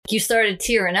you started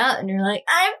tearing up and you're like,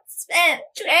 I've spent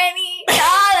 $20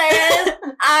 on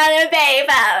a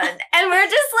payphone. And we're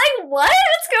just like, what?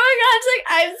 What's going on? She's like,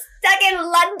 I'm stuck in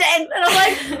London. And I'm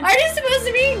like, aren't you supposed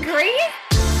to be in Greece?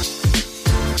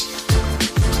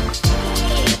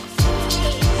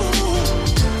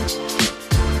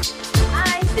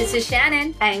 Hi, this is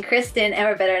Shannon and Kristen, and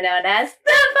we're better known as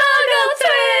the Vogel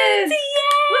Twins!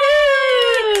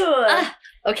 Woo!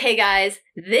 Okay, guys,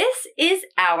 this is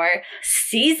our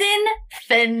season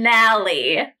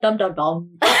finale. Dum dum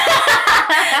dum.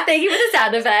 Thank you for the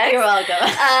sound effects. You're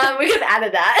welcome. We could have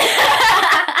added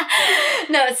that.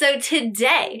 No, so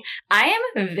today I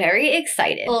am very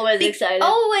excited. Always excited.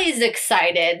 Always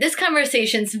excited. This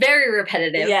conversation's very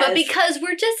repetitive, Yes. but because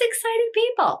we're just excited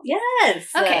people. Yes.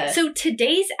 Okay, so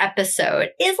today's episode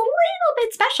is a little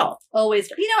bit special.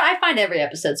 Always. You know, I find every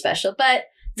episode special, but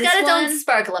It's got its own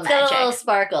sparkle of it's got magic. a little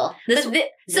sparkle.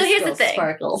 So here's the thing.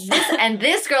 Sparkles.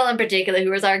 This girl in particular,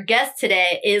 who is our guest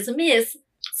today, is Miss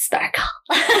Sparkle.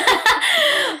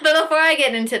 But before I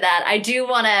get into that, I do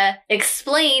want to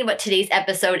explain what today's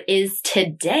episode is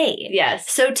today. Yes.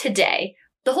 So today,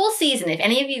 the whole season, if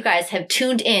any of you guys have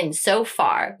tuned in so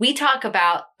far, we talk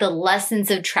about the lessons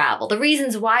of travel, the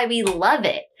reasons why we love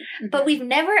it. But we've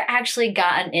never actually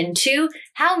gotten into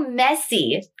how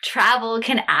messy travel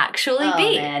can actually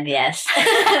be. Oh, man, yes.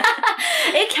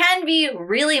 It can be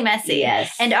really messy.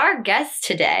 Yes. And our guest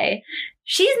today,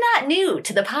 she's not new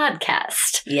to the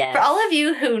podcast. Yes. For all of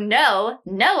you who know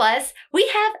us, we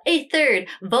have a third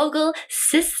Vogel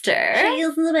sister.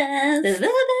 She's the best. The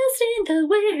best in the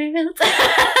world.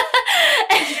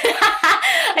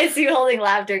 I see you holding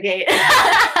laughter gate.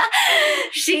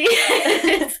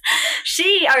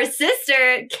 Our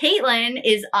sister, Kaitlin,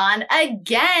 is on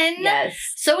again. Yes.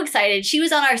 So excited. She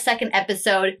was on our second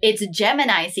episode. It's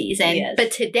Gemini season. Yes.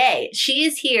 But today, she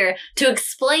is here to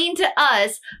explain to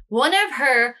us one of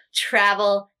her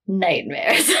travel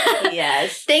nightmares.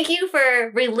 Yes. Thank you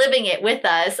for reliving it with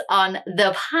us on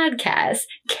the podcast.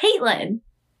 Kaitlin,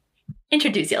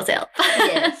 introduce yourself.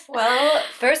 Yes. Well,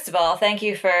 first of all, thank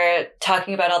you for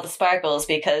talking about all the sparkles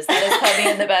because that has put me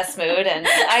in the best mood. And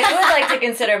I would like to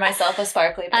consider myself a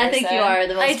sparkly person. I think you are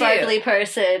the I most do. sparkly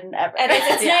person ever. And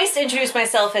it's Yeah. nice to introduce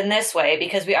myself in this way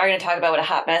because we are going to talk about what a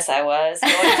hot mess I was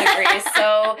going to Greece.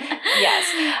 So,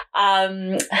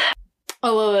 yes.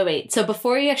 Oh, wait. So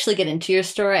before you actually get into your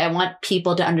story, I want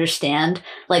people to understand,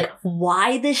 like,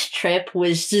 why this trip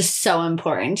was just so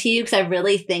important to you, because I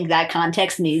really think that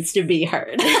context needs to be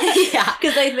heard. Yeah.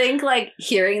 Because I think, like,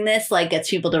 hearing this, like,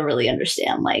 gets people to really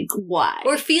understand, like, why.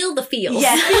 Or feel the feels.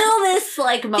 Yeah, feel this,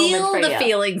 like, moment Feel for the you.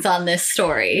 feelings on this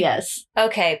story. Yes.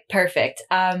 Okay, perfect.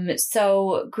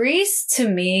 So Greece to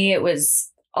me, it was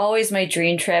always my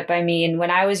dream trip. I mean, when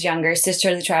I was younger, Sister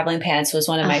of the Traveling Pants was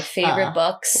one of my favorite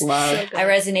books. Love. I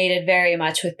resonated very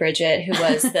much with Bridget, who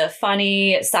was the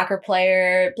funny soccer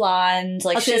player, blonde.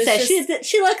 Like I was going to say,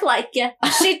 she looked like you.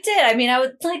 she did. I mean, I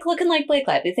was like looking like Blake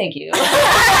Lively. Thank you.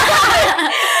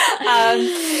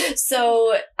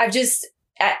 So I've just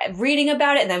reading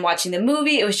about it and then watching the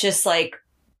movie. It was just like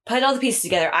put all the pieces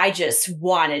together. I just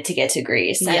wanted to get to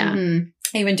Greece. And Yeah. Mhm.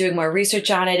 even doing more research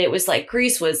on it, it was like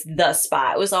Greece was the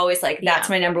spot. It was always like, that's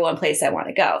my number one place I want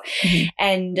to go. Mhm.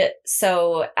 And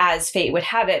so as fate would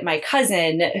have it, my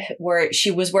cousin,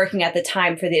 she was working at the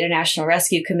time for the International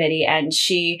Rescue Committee, and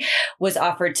she was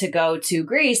offered to go to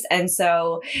Greece. And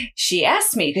so she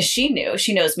asked me, because she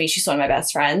knows me. She's one of my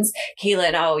best friends.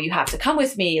 Kaitlin, oh, you have to come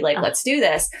with me. Like, let's do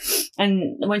this.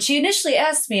 And when she initially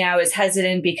asked me, I was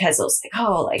hesitant because I was like,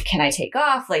 oh, like, can I take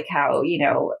off? Like how,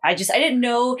 I didn't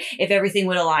know if everything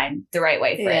would align the right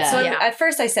way for it. So at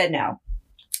first I said no.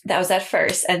 That was at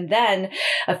first. And then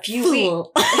a few weeks.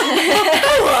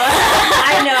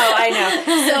 I know.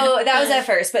 So that was at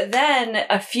first. But then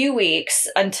a few weeks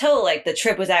until like the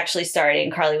trip was actually starting,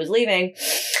 Carly was leaving,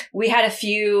 we had a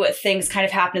few things kind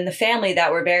of happen in the family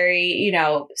that were very,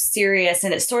 serious.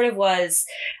 And it sort of was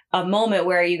a moment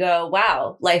where you go,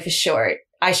 wow, life is short.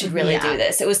 I should really do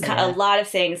this. It was kind of a lot of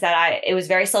things that it was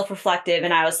very self-reflective.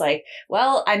 And I was like,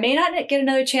 well, I may not get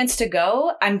another chance to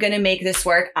go. I'm going to make this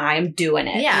work. I'm doing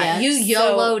it. Yeah. You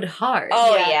YOLO'd hard.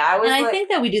 Oh yeah. I think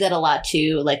that we do that a lot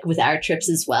too, like with our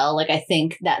trips as well. Like, I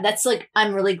think that's like,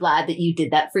 I'm really glad that you did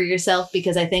that for yourself,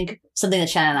 because I think something that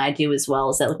Shannon and I do as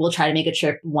well is that like, we'll try to make a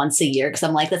trip once a year. Cause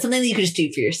I'm like, that's something that you can just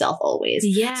do for yourself always.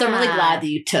 Yeah. So I'm really glad that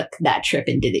you took that trip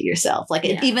and did it yourself. Like,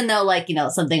 even though like,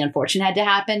 something unfortunate had to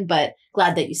happen, but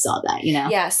glad that you saw that, you know?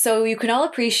 Yeah. So you can all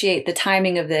appreciate the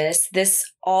timing of this. This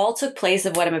all took place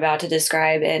of what I'm about to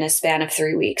describe in a span of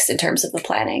 3 weeks in terms of the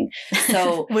planning.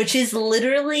 So, Which is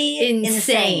literally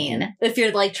insane. If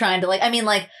you're like trying to like, I mean,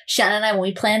 like Shannon and I, when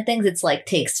we plan things, it's like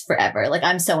takes forever. Like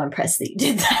I'm so impressed that you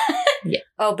did that. Yeah.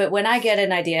 Oh, but when I get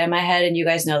an idea in my head, and you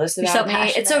guys know this about me,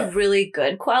 it's a really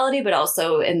good quality, but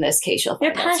also in this case, you'll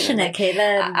find You're passionate,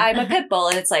 Kaitlin. I'm a pit bull,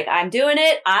 and it's like, I'm doing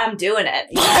it.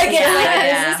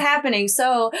 This is happening.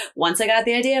 So once I got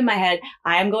the idea in my head,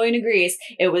 I'm going to Greece.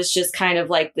 It was just kind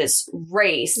of like this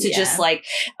race to just like,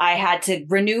 I had to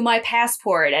renew my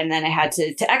passport, and then I had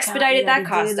to expedite it. That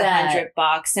cost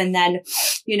 $100. And then,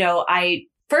 you know,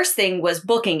 first thing was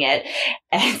booking it.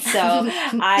 And so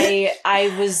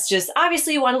I was just,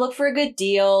 obviously you want to look for a good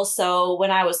deal. So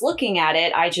when I was looking at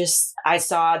it, I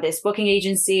saw this booking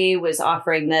agency was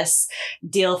offering this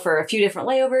deal for a few different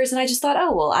layovers. And I just thought,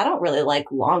 oh, well, I don't really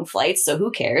like long flights. So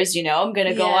who cares? You know, I'm going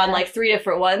to go on like 3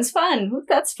 different ones. Fun.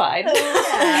 That's fine.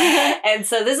 And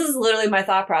so this is literally my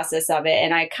thought process of it.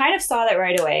 And I kind of saw that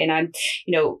right away. And I'm,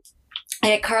 you know, I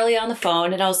had Carly on the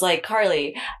phone and I was like,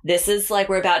 Carly, this is like,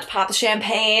 we're about to pop the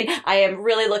champagne. I am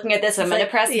really looking at this. I'm going to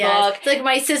press book. It's like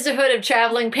my sisterhood of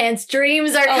traveling pants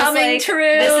dreams are coming true.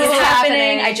 This is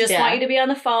happening. I just want you to be on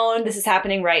the phone. This is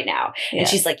happening right now. And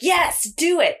she's like, yes,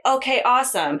 do it. Okay,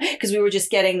 awesome. Because we were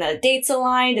just getting the dates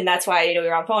aligned and that's why, you know, we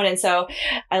were on phone. And so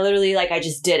I literally I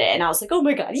just did it. And I was like, oh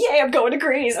my God, yay, I'm going to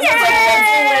Greece. And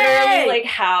that's literally like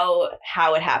how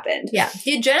it happened. Yeah.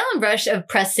 The adrenaline rush of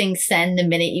pressing send the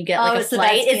minute you get like a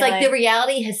flight. It's like the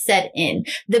reality has set in.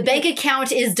 The bank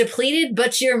account is depleted,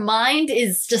 but your mind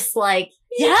is just like,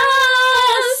 yes!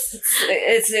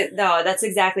 No, that's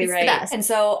exactly right. And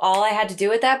so all I had to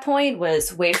do at that point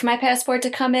was wait for my passport to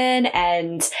come in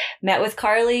and met with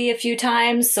Carly a few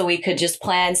times so we could just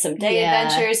plan some day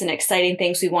adventures and exciting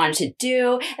things we wanted to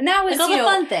do. And that was, the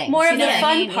fun things. More of the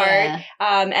fun part.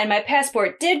 And my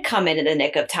passport did come in the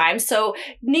nick of time. So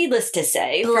needless to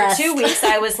say, for 2 weeks,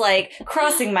 I was like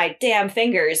crossing my damn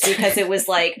fingers because it was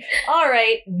like, all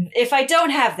right, if I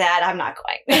don't have that, I'm not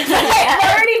going.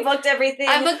 I already booked everything.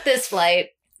 I booked this flight.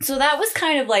 So that was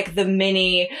kind of like the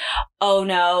mini, oh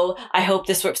no, I hope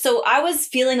this works. So I was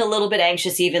feeling a little bit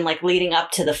anxious even like leading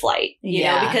up to the flight, you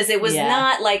know, because it was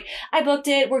not like, I booked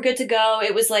it, we're good to go.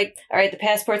 It was like, all right, the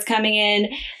passport's coming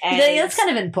in. And that's kind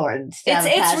of important.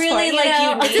 It's really like,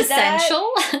 you need it's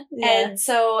essential. And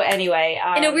so anyway.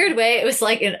 In a weird way, it was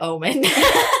like an omen.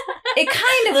 It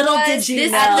kind of little was. Did you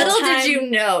know. Little did you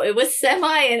know. It was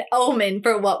semi an omen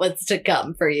for what was to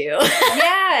come for you.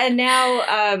 Yeah. And now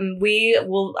I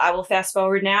will fast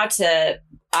forward now to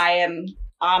I am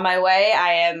on my way.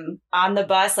 I am on the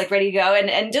bus, like ready to go.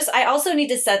 And just, I also need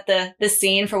to set the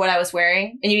scene for what I was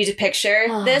wearing. And you need to picture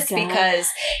this because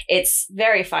it's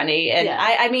very funny. And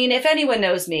I mean, if anyone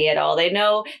knows me at all, they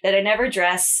know that I never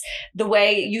dress the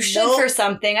way you should for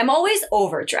something. I'm always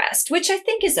overdressed, which I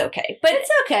think is okay. But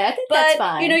it's okay. I think that's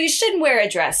fine. You know, you shouldn't wear a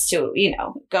dress to, you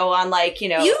know, go on like, you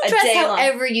know, you a dress day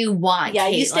however you want. Yeah,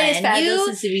 Kaitlin. you stay as fabulous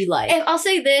as you like. And I'll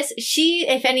say this,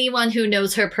 if anyone who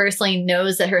knows her personally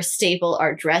knows that her staple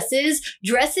are dresses.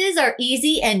 Dresses are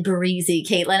easy and breezy,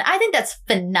 Kaitlin. I think that's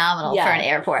phenomenal for an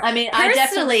airport. I mean,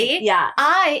 personally,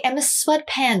 I am a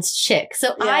sweatpants chick,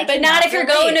 so but not if you're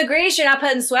going to Greece. You're not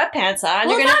putting sweatpants on.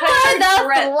 Well, you're going to put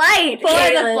the flight. For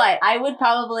the flight, I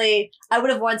would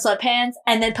have worn sweatpants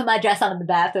and then put my dress on in the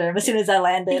bathroom as soon as I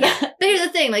landed. Yeah. But here's the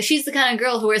thing: like she's the kind of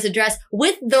girl who wears a dress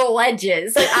with the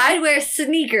wedges. Like, I'd wear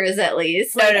sneakers at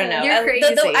least. No. You're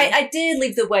crazy. I did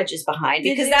leave the wedges behind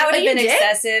because that would have been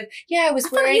excessive. Yeah, I was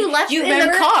wearing. You left in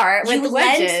the car with the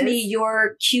wedges. Lent me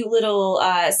your cute little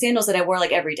sandals that I wore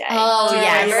like every day. Oh,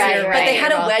 yeah, right. But they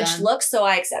had a wedge look, so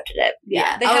I accepted it.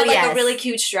 Yeah. They had like a really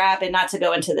cute strap, and not to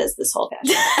go into this whole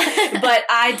fashion. But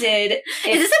I did.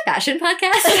 Is this a fashion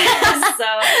podcast? So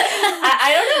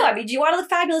I don't know. I mean, do you want to look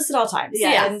fabulous at all times?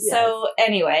 Yeah. And so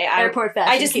anyway, airport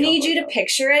fashion. I just need you to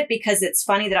picture it because it's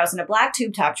funny that I was in a black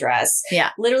tube top dress. Yeah.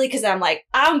 Literally because I'm like,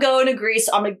 I'm going to Greece.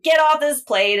 I'm going to get off this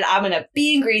plane and I'm going to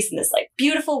be in Greece in this like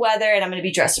beautiful weather and I'm going to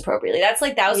be dressed appropriately. That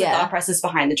was the thought process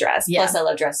behind the dress. Yeah. Plus I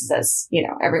love dresses as, you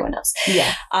know, everyone knows.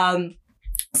 Yeah.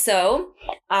 So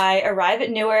I arrive at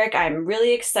Newark. I'm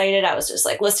really excited. I was just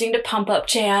like listening to pump up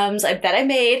jams that I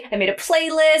made. I made a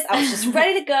playlist. I was just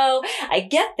ready to go. I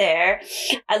get there.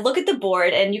 I look at the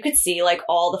board and you could see like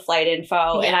all the flight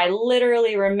info. Yeah. And I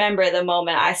literally remember the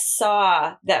moment I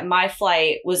saw that my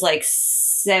flight was like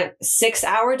 6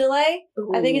 hour delay.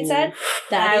 Ooh, I think it said.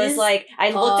 I was like,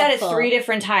 I looked at it 3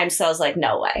 different times. So I was like,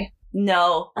 no way.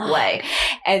 No way.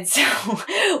 And so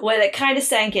when it kind of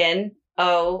sank in,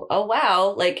 oh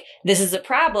wow, like this is a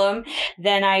problem,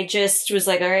 then I just was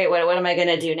like, all right, what am I going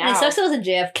to do now? And it sucks it wasn't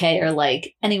JFK or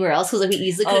like anywhere else because like we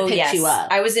easily could have picked you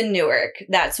up. I was in Newark.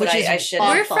 That's what I should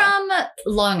have. We're from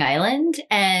Long Island,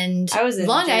 and I was in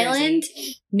Long Jersey. Island,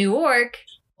 Newark.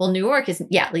 Well, Newark is,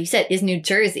 like you said, is New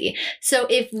Jersey. So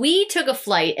if we took a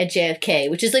flight at JFK,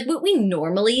 which is like what we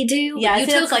normally do, you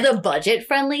took the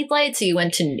budget-friendly flight, so you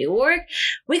went to Newark,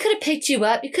 we could have picked you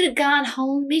up. You could have gone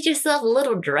home, made yourself a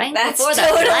little drink before the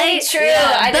totally flight. True.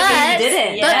 Yeah, I didn't think you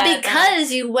did it. But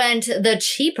because you went the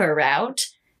cheaper route,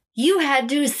 you had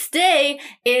to stay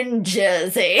in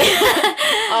Jersey.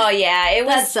 Oh yeah,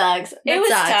 that sucks. It was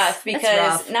sucks. tough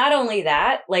because not only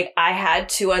that, like I had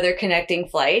 2 other connecting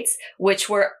flights, which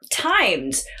were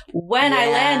timed when I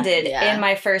landed in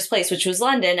my first place, which was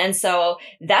London. And so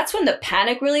that's when the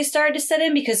panic really started to set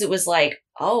in because it was like,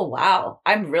 oh wow,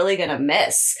 I'm really going to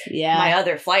miss my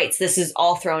other flights. This is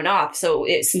all thrown off. So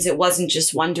since it wasn't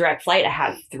just one direct flight, I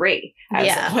had 3. I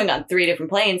was going on 3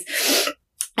 different planes.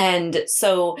 And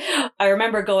so I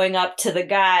remember going up to the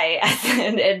guy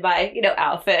in my,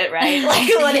 outfit, right? Like,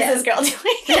 what is this girl doing?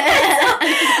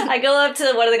 I go up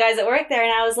to one of the guys that work there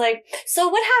and I was like, so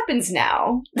what happens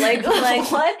now? Like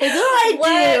what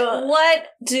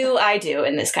do I do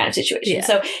in this kind of situation? Yeah.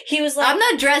 So he was like, I'm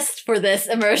not dressed for this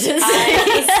emergency.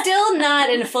 I'm still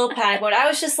not in full panic mode. I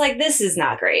was just like, this is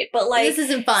not great. But like, this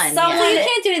isn't fun. Someone, you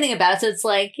can't do anything about it. So it's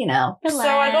like, relax. So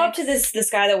I go up to this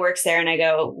guy that works there and I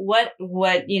go, what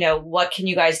can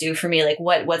you guys do for me? Like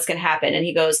what's going to happen? And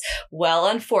he goes, well,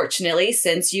 unfortunately,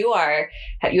 since you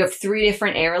have 3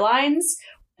 different airlines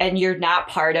and you're not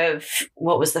part of,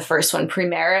 what was the first one?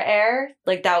 Primera Air.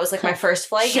 Like that was like my first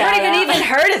flight. You haven't even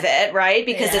heard of it, right?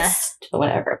 Because it's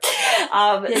whatever.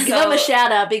 Give them a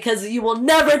shout out because you will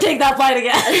never take that flight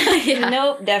again.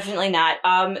 Nope, definitely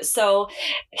not. So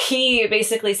he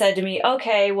basically said to me,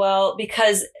 okay, well,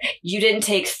 because you didn't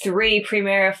take 3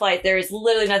 Primera flights, there is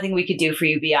literally nothing we could do for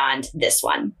you beyond this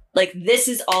one. Like this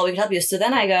is all we can help you. So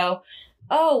then I go,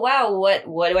 oh wow, what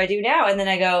do I do now? And then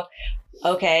I go,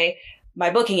 okay, my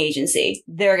booking agency,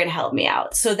 they're going to help me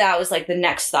out. So that was like the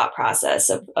next thought process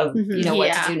of what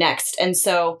to do next. And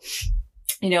so,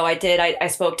 I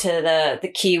spoke to the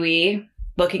Kiwi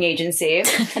booking agency.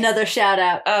 Another shout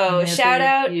out. Oh, shout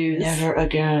out. Never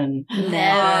again.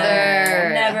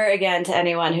 Never again to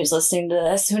anyone who's listening to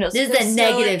this. Who knows? This is a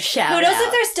negative shout out. Who knows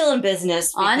if they're still in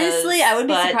business? Honestly, I would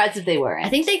be surprised if they weren't. I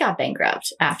think they got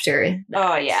bankrupt after.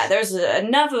 Oh yeah, there's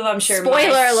enough of, I'm sure.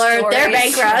 Spoiler alert, they're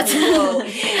bankrupt.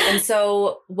 And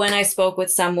so when I spoke with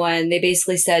someone, they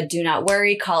basically said, do not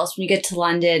worry, call us when you get to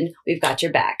London. We've got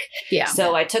your back. Yeah.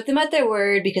 So I took them at their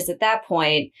word because at that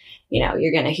point,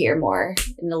 you're going to hear more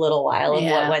in a little while of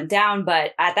what went down.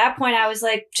 But at that point, I was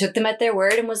like, took them at their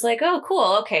word and was like, oh,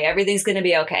 cool. Okay. Everything's going to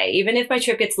be okay. Even if my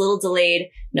trip gets a little delayed,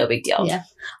 no big deal. Yeah.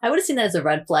 I would have seen that as a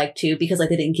red flag too, because like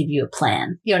they didn't give you a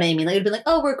plan. You know what I mean? Like it'd be like,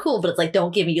 oh, we're cool. But it's like,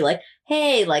 don't give me like,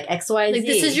 hey, like X, Y, Z. Like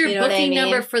this is your booking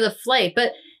number for the flight.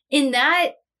 But in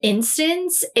that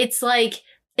instance, it's like,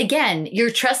 again,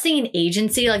 you're trusting an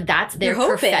agency, like that's their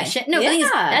profession. No, the thing is,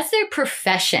 that's their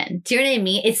profession. Do you know what I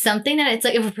mean? It's something that it's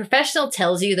like if a professional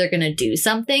tells you they're going to do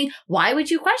something, why would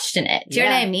you question it? Do you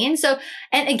know what I mean? So,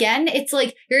 and again, it's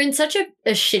like you're in such a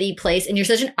shitty place and you're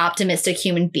such an optimistic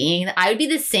human being that I would be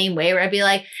the same way where I'd be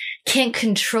like, can't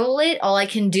control it. All I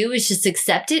can do is just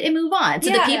accept it and move on.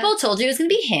 So the people told you it was going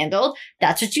to be handled.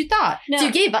 That's what you thought. No. So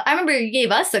I remember you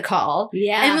gave us a call.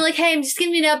 Yeah. And we're like, hey, I'm just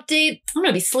giving you an update. I'm going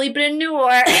to be sleeping in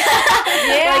Newark. Sucks.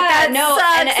 And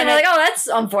we're like, oh, that's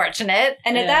unfortunate.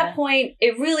 And at that point,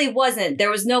 it really wasn't.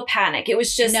 There was no panic. It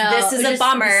was just, this is a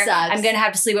bummer. I'm going to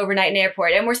have to sleep overnight in the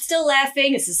airport. And we're still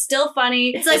laughing. This is still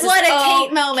funny. It's like, what a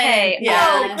Kate moment. Yeah.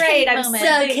 Oh, great. I'm so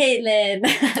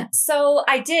Kaitlin. So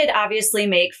I did obviously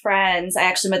make friends. I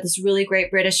actually met this really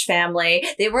great British family.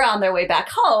 They were on their way back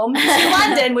home to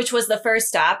London, which was the first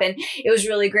stop. And it was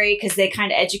really great because they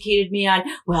kind of educated me on,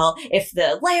 well, if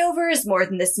the layover is more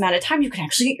than this amount of time, you can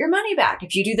actually get your money back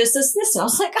if you do this, this, this. And I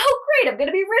was like, oh, great. I'm going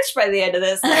to be rich by the end of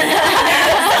this.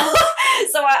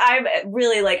 So I'm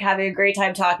really like having a great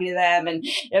time talking to them. And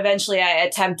eventually I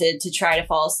attempted to try to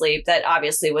fall asleep. That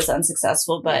obviously was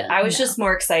unsuccessful, but I was just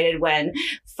more excited when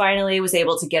finally was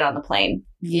able to get on the plane.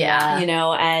 Yeah.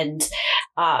 And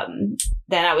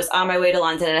then I was on my way to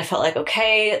London and I felt like,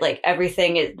 okay, like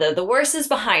everything is, the worst is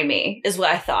behind me is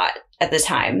what I thought at the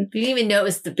time. You didn't even know it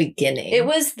was the beginning. It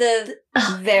was the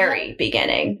very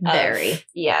beginning.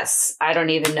 Yes. I don't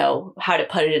even know how to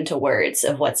put it into words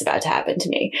of what's about to happen to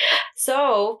me.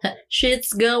 So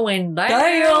shit's going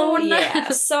down. Yeah.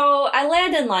 So I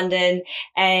land in London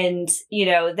and,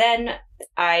 then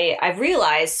I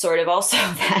realized sort of also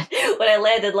that when I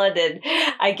landed in London,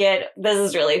 this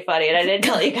is really funny, and I didn't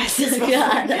tell you guys this before.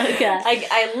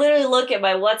 I literally look at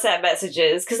my WhatsApp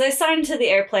messages because I signed into the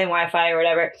airplane Wi-Fi or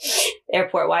whatever,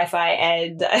 airport Wi-Fi,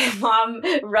 and Mom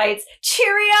writes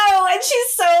 "Cheerio," and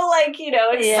she's so like,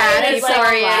 excited, like,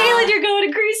 Kaitlin, you're going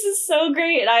to Greece is so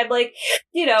great, and I'm like,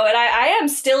 and I am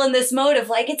still in this mode of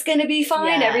like, it's gonna be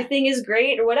fine, everything is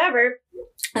great or whatever.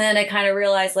 And then I kind of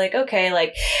realized, like, okay,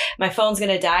 like, my phone's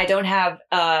going to die. I don't have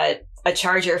a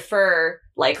charger for,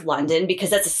 like, London because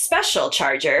that's a special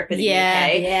charger for the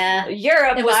UK. Yeah.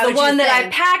 Europe was the one that I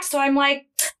packed. So I'm like,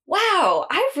 wow,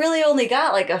 I've really only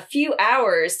got, like, a few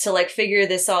hours to, like, figure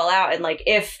this all out. And, like,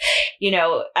 if,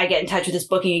 I get in touch with this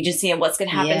booking agency and what's going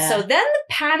to happen. Yeah. So then the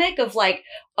panic of, like,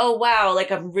 oh, wow,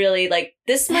 like, I'm really, like,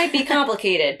 this might be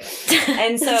complicated.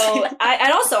 And so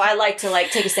I like to,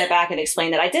 like, take a step back and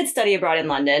explain that I did study abroad in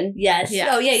London. Yes. Yeah.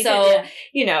 Oh, yeah. So,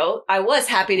 I was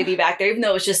happy to be back there, even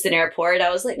though it was just an airport. I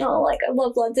was like, no, like, I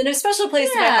love London. A special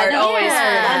place in my heart always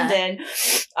for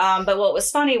London. But what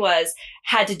was funny was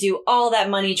had to do all that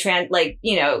money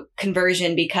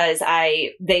conversion because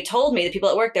they told me, the people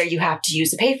that work there, you have to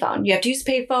use a payphone. You have to use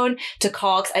a payphone to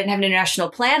call because I didn't have an international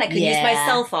plan. I couldn't use my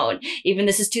cell phone. Even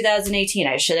this is 2018.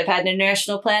 I should have had an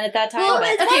international plan at that time. Well,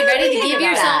 okay, ready to give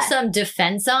yourself some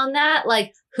defense on that?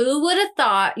 Like, who would have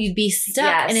thought you'd be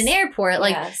stuck in an airport?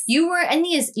 Like, you were, and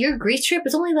your Greece trip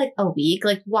was only like a week.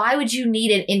 Like, why would you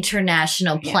need an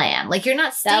international plan? Like, you're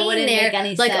not staying there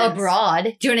like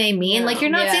abroad. Do you know what I mean? No. Like, you're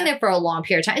not staying there for a long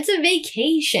period of time. It's a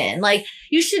vacation. Like,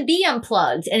 you should be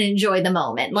unplugged and enjoy the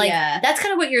moment. Like, that's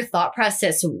kind of what your thought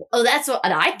process. Oh, that's what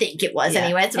I think it was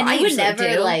anyway. That's what I would never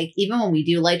do. Like, even when we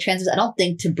do like transfers, I don't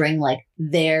think to bring like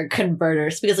their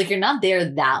converters because like you're not there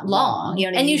that long. You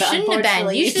know what I mean? And you shouldn't have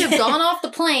been. You should have gone off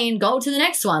the plane, go to the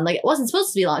next one. Like, it wasn't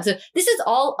supposed to be long. So this is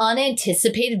all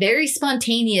unanticipated, very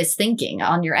spontaneous thinking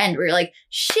on your end where you're like,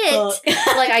 shit,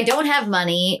 like I don't have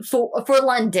money for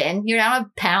London. You don't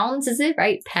have pounds, is it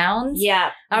right? Pounds? Yeah.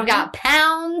 I don't got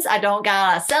pounds. I don't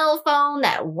got a cell phone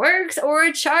that works or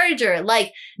a charger.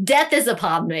 Like, death is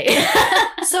upon me.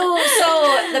 So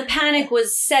the panic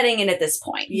was setting in at this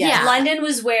point. Yeah. London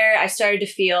was where I started to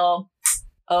feel,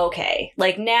 okay,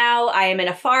 like now I am in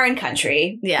a foreign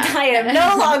country. Yeah. I am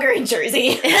no longer in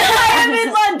Jersey. I am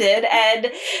in London,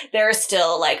 and there's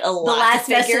still like a lot to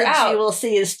figure out. The last message you will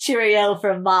see is cheerio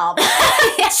from Mom.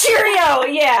 Cheerio,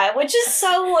 yeah, which is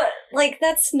so, like,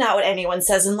 that's not what anyone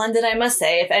says in London, I must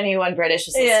say. If anyone British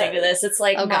is listening to this, it's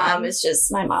like, Mom is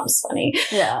just, my mom's funny.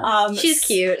 Yeah. She's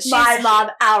cute. My mom,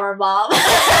 our mom.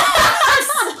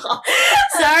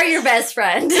 Sorry, your best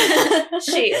friend.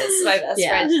 She is my best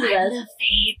friend. She's the I'm the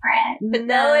favorite. But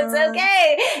no, it's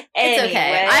okay. It's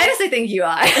okay. I honestly think you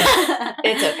are.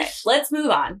 It's okay. Let's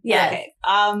move on. Yeah. Okay.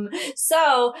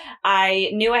 So I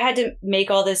knew I had to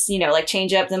make all this, like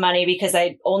change up the money because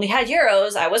I only had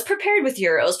euros. I was prepared with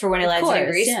euros for when I landed in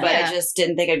Greece, but I just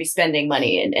didn't think I'd be spending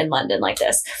money in London like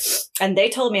this. And they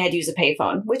told me I had to use a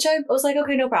payphone, which I was like,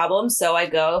 okay, no problem. So I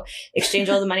go exchange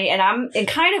all the money, and I'm in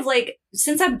kind of like,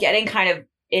 since I'm getting kind of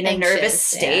in a nervous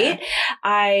state,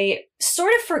 I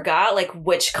sort of forgot like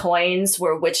which coins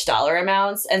were which dollar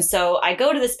amounts. And so I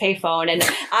go to this payphone and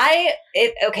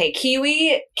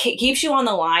Kiwi keeps you on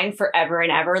the line forever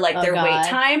and ever. Like their wait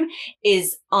time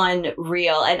is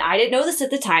unreal. And I didn't know this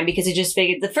at the time because I just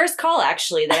figured the first call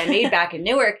actually that I made back in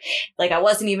Newark, like I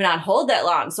wasn't even on hold that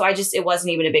long. So it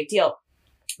wasn't even a big deal.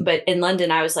 But in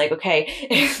London, I was like, okay,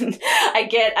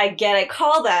 I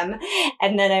call them,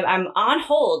 and then I'm on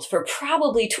hold for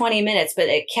probably 20 minutes, but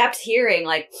it kept hearing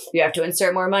like, you have to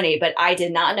insert more money. But I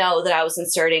did not know that I was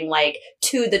inserting like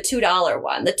the $2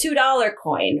 one, the $2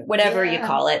 coin, whatever you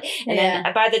call it. And then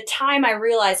by the time I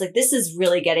realized like, this is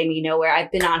really getting me nowhere.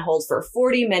 I've been on hold for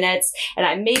 40 minutes and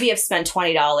I maybe have spent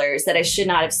 $20 that I should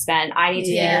not have spent. I need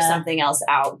to figure something else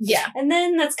out. Yeah. And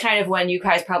then that's kind of when you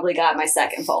guys probably got my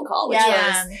second phone call, which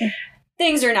was,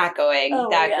 things are not going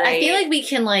that great. I feel like we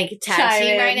can like tag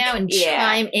team right now and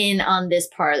chime in on this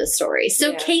part of the story.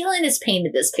 So Kaitlin has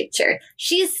painted this picture.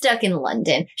 She's stuck in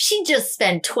London. She just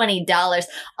spent $20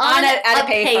 on a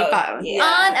payphone. Yeah.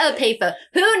 On a payphone.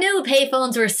 Who knew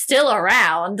payphones were still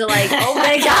around? Like, oh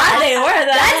my God, they were.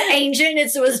 That's ancient.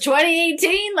 It was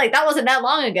 2018. Like, that wasn't that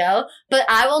long ago. But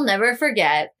I will never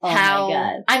forget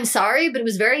how, I'm sorry, but it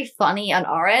was very funny on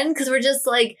our end because we're just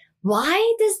like,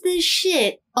 why does this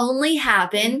shit only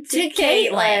happen to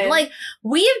Kaitlin? Kaitlin. Like,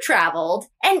 we have traveled,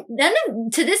 and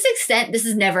to this extent, this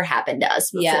has never happened to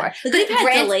us before. Yeah. But we've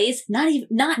had delays, not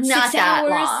 6 that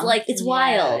hours. long. Like, it's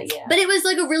wild. Yeah. But it was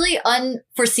like a really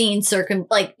unforeseen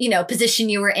position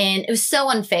you were in. It was so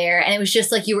unfair. And it was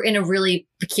just like you were in a really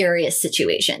precarious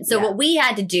situation. So what we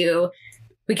had to do,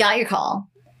 we got your call.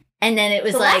 And then it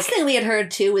was the like, last thing we had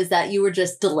heard too was that you were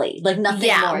just delayed, like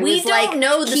nothing more. It we was don't like,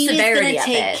 know the Kiwi's severity gonna of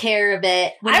take it. care of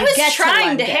it. When I you was get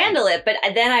trying to London. handle it, but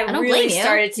then I don't really blame you.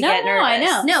 started to get No, nervous. I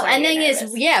know. No, and then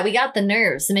nervous. we got the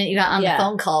nerves the minute you got on the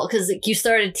phone call because you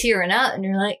started tearing up and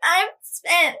you're like, I've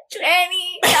spent $20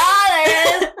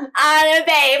 on a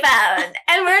payphone.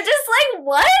 And we're just like,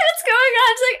 what? What's going on?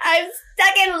 It's like, I'm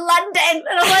stuck in London.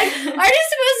 And I'm like, are you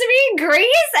supposed to be in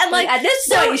Greece? And like, at this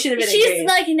point, you should have been in she's Greece.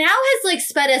 like, now has like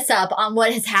sped us up on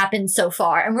what has happened so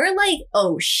far. And we're like,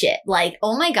 oh shit. Like,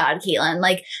 oh my God, Kaitlin.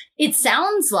 Like, it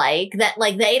sounds like that,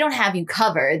 like, they don't have you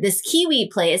covered. This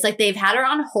Kiwi place, like, they've had her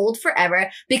on hold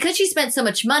forever because she spent so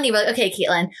much money. But okay,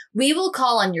 Kaitlin, we will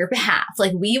call on your behalf.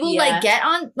 Like, we will like get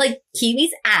on like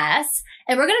Kiwi's ass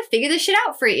and we're going to figure this shit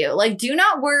out for you. Like, do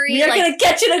not worry. We are going to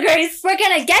get you to Greece. We're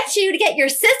going to get you to get your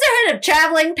Sisterhood of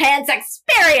Traveling Pants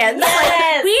experience.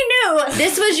 Yes. Like, we knew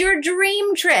this was your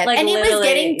dream trip. Like, and it was literally,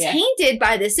 getting yeah. tainted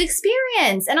by this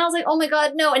experience. And I was like, oh my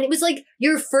God, no. And it was like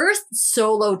your first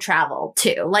solo travel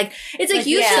too. Like, it's like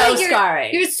usually so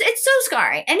scarring. it's so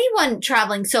scarring. Anyone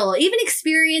traveling solo, even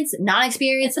experienced,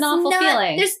 non-experienced, It's an awful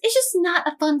feeling. It's just not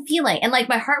a fun feeling. And like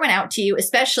my heart went out to you,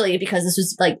 especially because this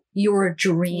was like your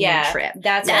dream trip.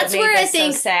 That's what where made I this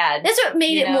think so sad. That's what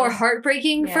made you it know? more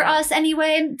heartbreaking for Yeah. us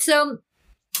anyway. So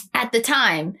at the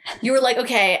time, you were like,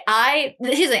 okay,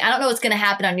 here's the thing, I don't know what's going to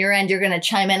happen on your end. You're going to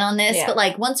chime in on this. Yeah. But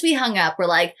like, once we hung up, we're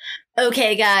like,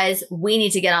 okay, guys, we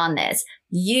need to get on this.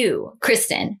 You,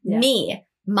 Kristen, me,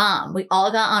 Mom, we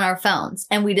all got on our phones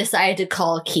and we decided to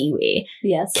call Kiwi.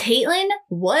 Yes. Kaitlin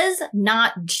was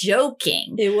not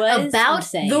joking It was about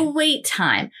insane. the wait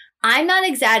time. I'm not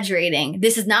exaggerating.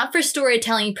 This is not for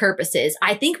storytelling purposes.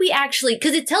 I think we actually,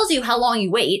 because it tells you how long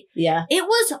you wait. Yeah. It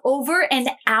was over an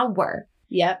hour.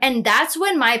 Yep. And that's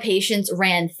when my patience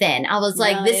ran thin. I was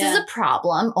like, this is a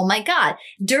problem. Oh my God.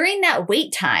 During that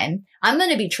wait time, I'm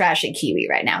going to be trashing Kiwi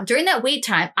right now. During that wait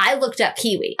time, I looked up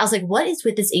Kiwi. I was like, what is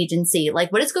with this agency?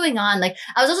 Like, what is going on? Like,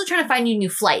 I was also trying to find you new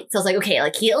flights. I was like, okay,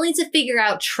 like he needs to figure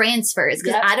out transfers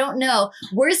because I don't know.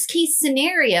 Worst case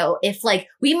scenario, if like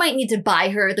we might need to buy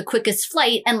her the quickest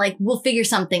flight and like we'll figure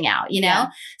something out, you know? Yeah.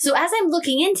 So as I'm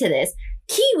looking into this,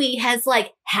 Kiwi has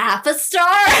like half a star.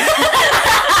 and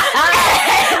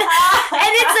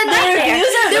it's a nightmare.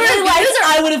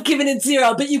 I would have given it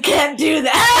 0, but you can't do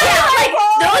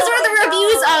that. Those were the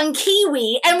reviews on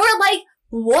Kiwi. And we're like,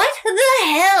 what the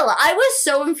hell? I was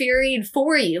so infuriated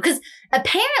for you because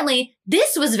apparently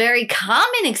this was very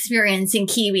common experience in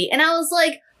Kiwi. And I was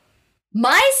like,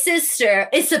 my sister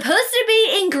is supposed to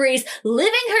be in Greece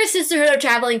living her Sisterhood of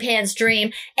Traveling Pants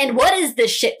dream. And what is this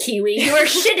shit, Kiwi? You are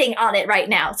shitting on it right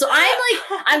now. So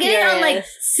I'm getting on like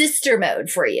sister mode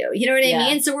for you. You know what I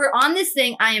mean? So we're on this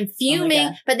thing. I am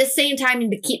fuming, but at the same time, I need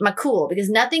to keep my cool because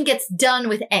nothing gets done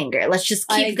with anger. Let's just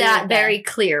keep that very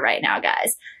clear right now,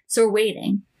 guys. So we're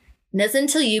waiting. And that's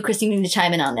until you, Christine, need to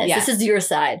chime in on this. Yeah. This is your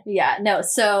side. Yeah, no.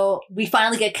 So we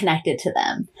finally get connected to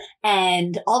them.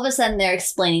 And all of a sudden they're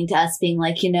explaining to us being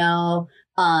like, there's not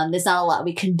a lot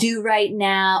we can do right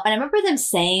now. And I remember them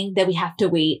saying that we have to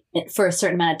wait for a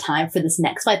certain amount of time for this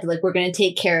next flight. They're like, we're going to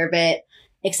take care of it,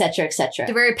 et cetera, et cetera.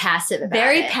 They're very passive about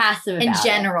very it. passive about in it.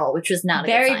 general, which was not a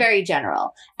good Very, sign. very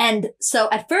general. And so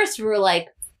at first we were like,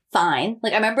 fine.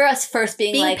 Like I remember us first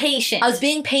being like patient. I was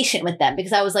being patient with them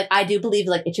because I was like, I do believe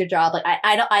like it's your job. Like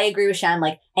I agree with Shan.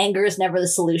 Like anger is never the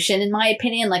solution in my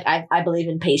opinion. Like I believe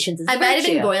in patience. As I might have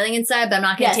been virtue. boiling inside, but I'm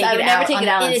not going to Yes, I take would it never out take on it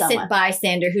out an on innocent someone.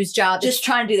 bystander whose job is Just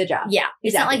trying to do the job. yeah.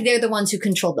 It's not like they're the ones who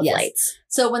control the Yes. flights.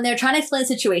 So when they're trying to explain the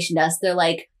situation to us, they're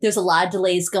like, there's a lot of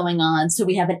delays going on. So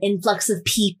we have an influx of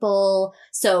people.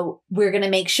 So we're going to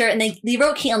make sure. And they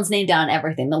wrote Caitlin's name down and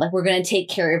everything. They're like, we're going to take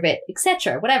care of it,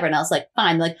 etc. Whatever. And I was like,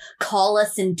 fine. They're like, call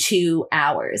us in 2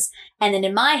 hours. And then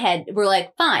in my head, we're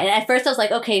like, fine. And at first I was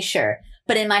like, okay, sure.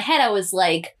 But in my head, I was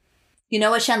like, you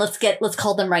know what, Shan, let's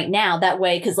call them right now. That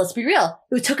way, because let's be real,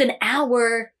 it took an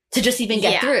hour to just even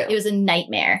get through. It was a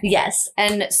nightmare. Yes.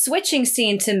 And switching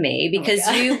scene to me, because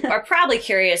Oh you are probably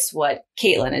curious what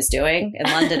Kaitlin is doing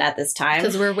in London at this time.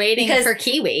 Because we're waiting for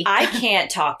Kiwi. I can't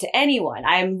talk to anyone.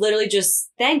 I'm literally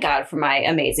just, thank God for my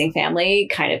amazing family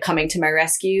kind of coming to my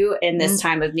rescue in this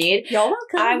time of need. You're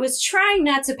welcome. I was trying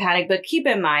not to panic, but keep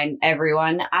in mind,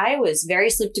 everyone, I was very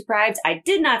sleep deprived. I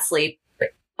did not sleep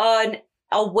an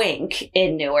a wink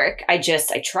in Newark. I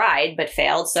tried, but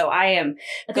failed. So I am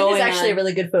I think there's actually a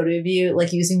really good photo of you,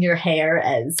 like using your hair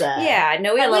as. I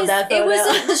love that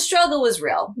photo. The struggle was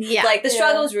real. Yeah. Like the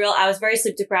struggle was real. I was very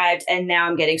sleep deprived, and now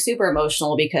I'm getting super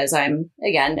emotional because I'm,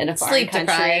 again, in a foreign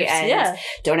country and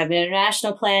don't have an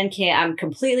international plan. I'm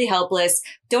completely helpless.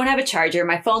 Don't have a charger.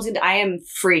 My phone's I am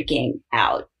freaking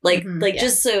out.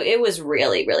 Just so it was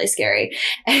really, really scary.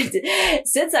 And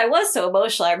since I was so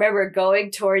emotional, I remember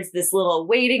going towards this little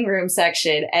waiting room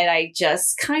section and I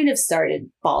just kind of started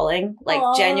bawling,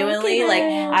 genuinely. Like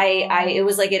it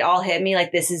was like it all hit me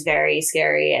like, this is very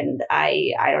scary and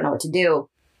I don't know what to do.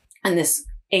 And this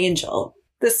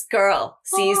girl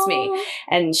sees me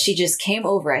and she just came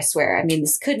over, I swear. I mean,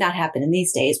 this could not happen in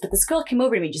these days, but this girl came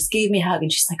over to me, just gave me a hug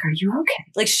and she's like, are you okay?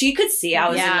 Like she could see I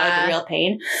was in like real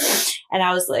pain. And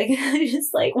I was like, I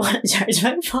just like want to charge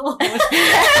my phone.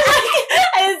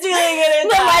 I was feeling it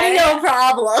inside. No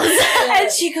problems.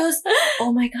 And she goes,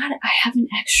 oh my God, I have an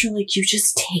extra, like you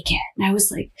just take it. And I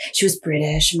was like, she was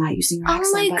British. I'm not using her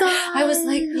accent. Oh my God. I was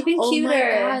like, even oh cuter. my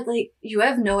God, like you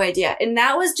have no idea. And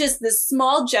that was just this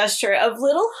small gesture of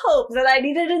little hope that I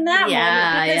needed in that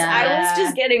moment because I was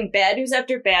just getting bad news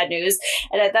after bad news.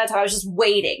 And at that time I was just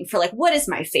waiting for like, what is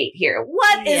my fate here?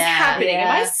 What is happening? Am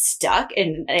I stuck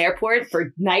in an airport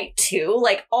for night 2?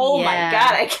 Like, oh my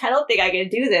God, I don't think I can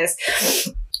do this.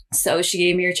 So she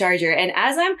gave me her charger. And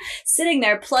as I'm sitting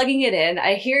there plugging it in,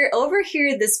 I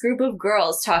overhear this group of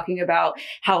girls talking about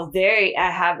how they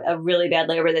have a really bad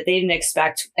labor that they didn't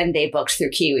expect and they booked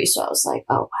through Kiwi. So I was like,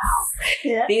 oh, wow,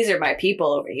 these are my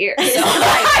people over here. So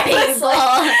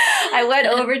I went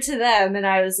over to them and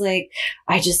I was like,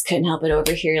 I just couldn't help but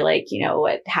overhear, like, you know,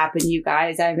 what happened, you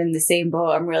guys? I'm in the same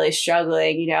boat. I'm really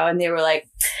struggling, you know? And they were like,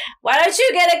 why don't you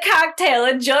get a cocktail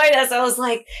and join us? I was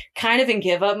like kind of in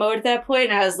give up mode at that point.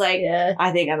 And I was like,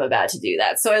 I think I'm about to do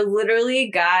that. So I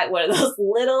literally got one of those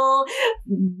little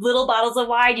bottles of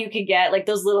wine you could get, like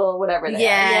those little whatever they are.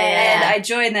 And I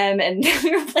joined them and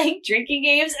we were playing drinking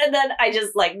games. And then I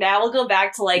just like, now we'll go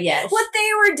back to like what they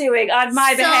were doing on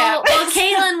my behalf. While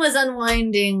Kaitlin was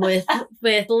unwinding with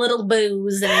little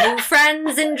booze and new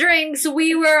friends and drinks,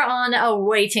 we were on a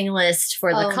waiting list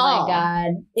for the call. Oh my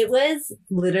God. It was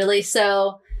literally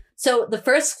so the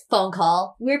first phone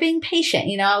call, we were being patient.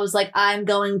 You know, I was like, I'm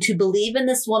going to believe in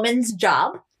this woman's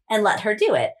job and let her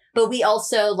do it. But we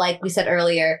also, like we said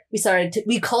earlier,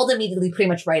 we called immediately pretty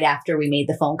much right after we made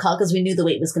the phone call because we knew the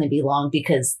wait was going to be long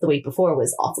because the wait before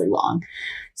was awfully long.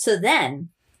 So then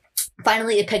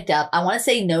finally it picked up. I want to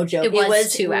say no joke. It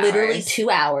was 2 hours. Literally 2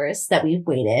 hours that we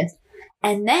waited.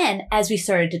 And then as we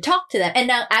started to talk to them, and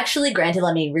now actually granted,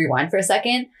 let me rewind for a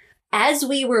second. As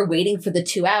we were waiting for the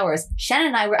 2 hours, Shannon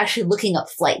and I were actually looking up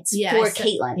flights for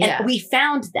Kaitlin. And we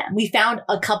found them. We found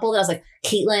a couple that I was like,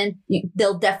 Kaitlin,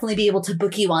 they'll definitely be able to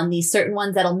book you on these certain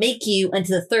ones that'll make you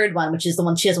into the third one, which is the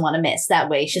one she doesn't want to miss. That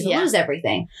way she doesn't lose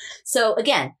everything. So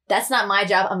again, that's not my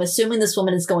job. I'm assuming this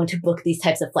woman is going to book these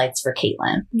types of flights for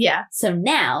Kaitlin. Yeah. So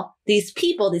now these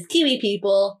Kiwi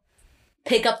people,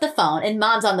 pick up the phone and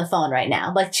Mom's on the phone right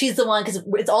now. Like she's the one, because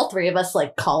it's all three of us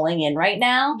like calling in right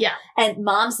now. Yeah. And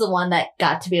Mom's the one that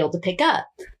got to be able to pick up.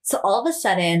 So all of a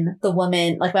sudden the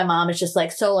woman, like my mom is just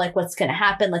like, so like what's going to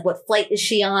happen? Like what flight is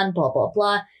she on? Blah, blah,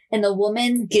 blah. And the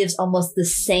woman gives almost the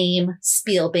same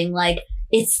spiel being like,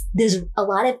 there's a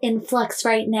lot of influx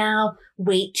right now.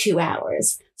 Wait 2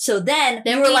 hours. So then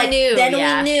we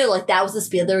knew like that was the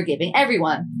spiel they were giving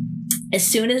everyone. As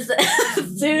soon as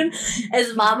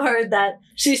Mom heard that,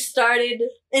 she started,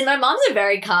 and my mom's a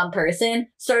very calm person,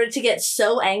 started to get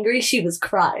so angry she was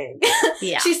crying.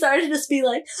 Yeah. She started to just be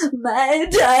like, my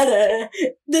daughter,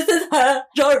 this is her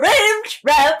dream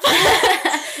trip.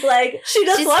 Like, she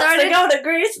just wants to go to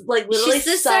Greece. Like, literally she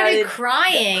just started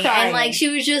crying. And like, she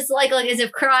was just like as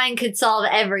if crying could solve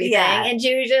everything. Yeah. And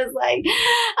she was just like,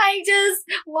 I just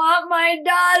want my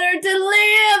daughter to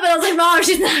live. And I was like, Mom,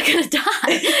 she's not going to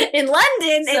die. In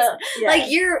London,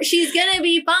 it's she's going to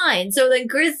be fine. So then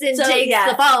Kristen takes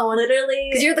the phone. Literally.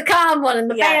 Because you're the calm one in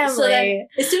the family. So then,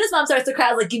 as soon as Mom starts to cry,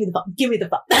 I was like, give me the phone. Give me the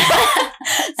phone.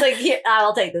 It's like, here,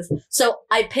 I'll take this. So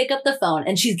I pick up the phone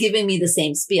and she's giving me the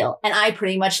same spiel. And I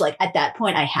pretty much like, at that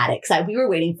point I had it. Because we were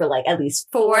waiting for like at least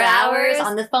 4 hours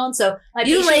on the phone. So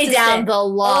you lay down the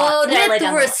law with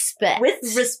respect.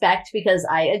 With respect, because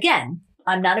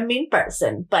I'm not a mean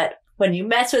person. But when you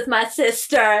mess with my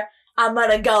sister, I'm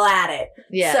going to go at it.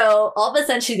 Yeah. So all of a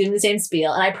sudden she's doing the same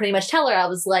spiel. And I pretty much tell her, I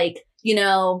was like, you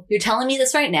know, you're telling me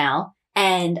this right now.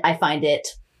 And I find it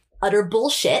utter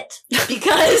bullshit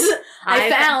because I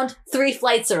found 3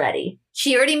 flights already.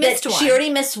 She already missed one. She already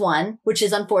missed one, which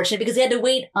is unfortunate because they had to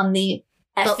wait on the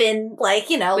effing, like,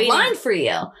 you know, line for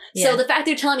you. Yeah. So the fact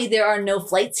they're telling me there are no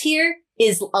flights here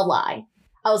is a lie.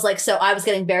 I was like, so I was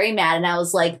getting very mad and I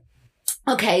was like,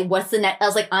 okay, what's the next? I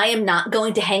was like, I am not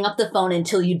going to hang up the phone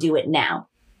until you do it now.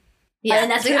 Yeah,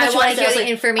 and that's like, I want to hear the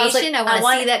information. I want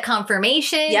to see that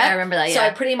confirmation. Yeah, I remember that. Yeah. So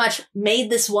I pretty much made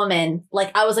this woman,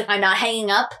 like, I was like, I'm not hanging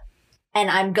up, and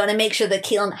I'm going to make sure that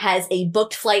Kaitlin has a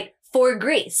booked flight for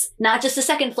Greece. Not just the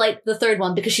second flight, the third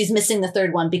one, because she's missing the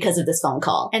third one because of this phone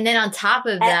call. And then on top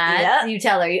of that, you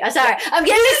tell her, sorry, I'm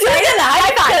getting excited.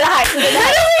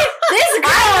 This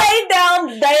girl I laid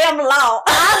down damn low.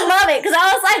 I love it, because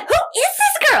I was like, who is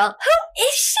this girl? Who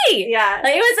is she? Yeah.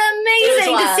 Like, it was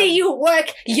amazing to see you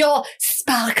work your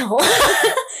sparkle.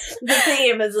 The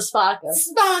theme is a sparkle.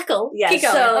 Sparkle. Yeah. Keep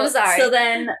going. I'm sorry. So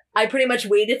then I pretty much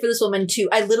waited for this woman to,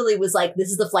 I literally was like, this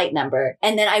is the flight number.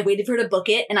 And then I waited for her to book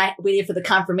it and I waited for the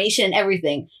confirmation and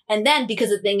everything. And then because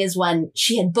the thing is when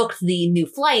she had booked the new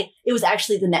flight, it was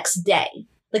actually the next day.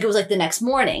 Like it was like the next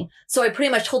morning. So I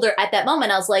pretty much told her at that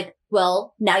moment, I was like,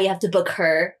 well, now you have to book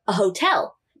her a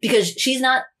hotel because she's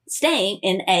not staying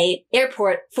in a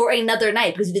airport for another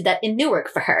night because we did that in Newark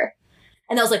for her.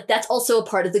 And I was like, that's also a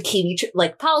part of the Kiwi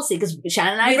policy because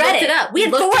Shannon and I read it up. We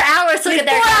had 4 hours to look at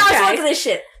their contract. 4 hours to look at this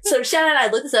shit. So Shannon and I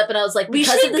looked this up and I was like, we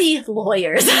should be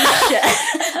lawyers.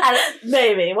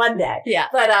 Maybe one day. Yeah.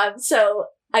 But so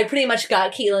I pretty much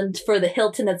got Kaitlin for the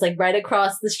Hilton that's like right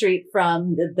across the street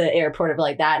from the airport or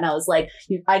like that. And I was like,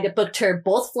 I booked her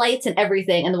both flights and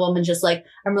everything. And the woman's just like,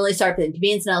 I'm really sorry for the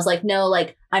inconvenience. And I was like, no,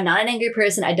 like, I'm not an angry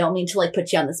person. I don't mean to like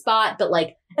put you on the spot, but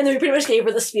like, and then we pretty much gave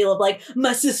her the spiel of like,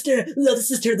 my sister, the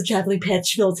sister of the traveling pants,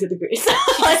 she wants to go to Greece.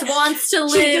 She just wants to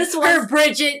live her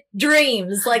Bridget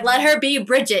dreams. Like, let her be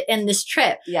Bridget in this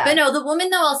trip. Yeah. But no, the woman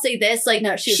though, I'll say this, like,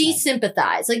 no, she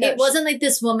sympathized. Like, it wasn't like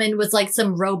this woman was like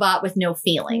some robot with no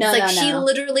feelings. No, like, she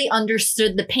literally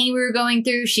understood the pain we were going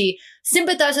through. She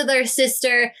sympathized with her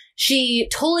sister. She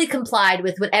totally complied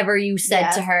with whatever you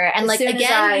said to her. And like,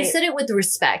 again, you said it with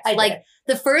respect.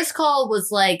 The first call was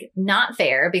like not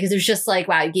fair because it was just like,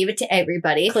 wow, you gave it to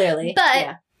everybody. Clearly.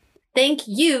 But thank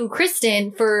you,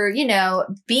 Kristen, for, you know,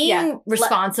 being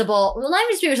responsible. Well, not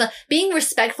just being responsible, being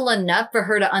respectful enough for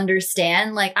her to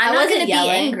understand. Like, I'm not going to be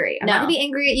angry. I'm not going to be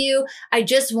angry at you. I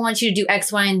just want you to do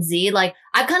X, Y, and Z. Like,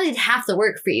 I've kind of did half the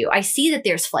work for you. I see that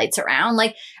there's flights around.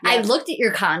 Like, I've looked at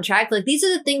your contract. Like, these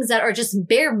are the things that are just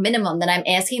bare minimum that I'm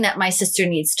asking that my sister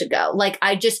needs to go. Like,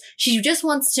 she just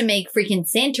wants to make freaking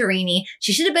Santorini.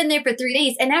 She should have been there for 3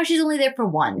 days. And now she's only there for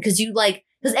 1 because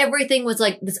everything was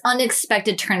like this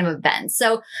unexpected turn of events.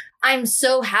 So I'm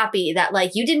so happy that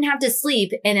like you didn't have to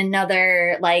sleep in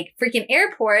another like freaking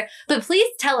airport. But please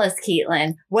tell us,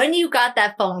 Kaitlin, when you got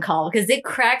that phone call because it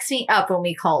cracks me up when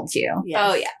we called you. Yes.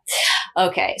 Oh, yeah.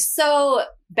 Okay. So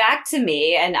back to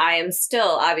me, and I am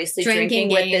still obviously drinking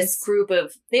with this group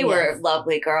of, they were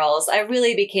lovely girls. I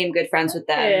really became good friends with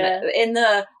them in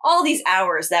all these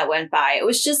hours that went by. It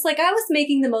was just like, I was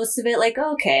making the most of it, like,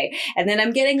 okay. And then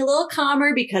I'm getting a little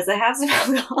calmer because I have some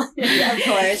alcohol. Yeah, of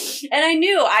course. And I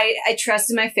knew I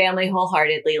trusted my family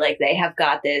wholeheartedly. Like, they have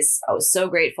got this. I was so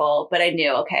grateful, but I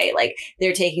knew, okay, like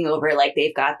they're taking over, like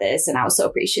they've got this. And I was so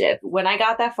appreciative. When I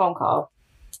got that phone call,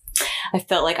 I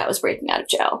felt like I was breaking out of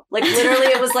jail. Like, literally,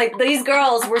 it was like these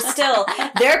girls were still,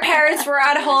 their parents were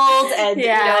on hold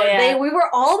and, we were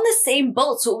all in the same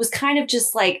boat. So it was kind of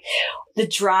just like the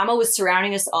drama was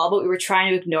surrounding us all, but we were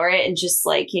trying to ignore it and just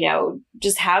like, you know,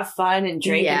 just have fun and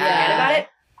drink and forget about it.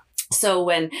 So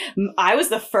when I was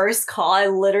the first call, I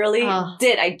literally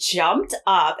I jumped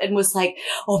up and was like,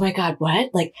 oh my God,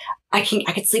 what? Like, I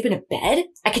could sleep in a bed.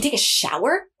 I could take a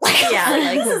shower. Like,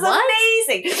 this is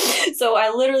amazing. So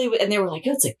I literally, and they were like,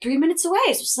 it's like 3 minutes away.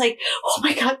 So it's like, oh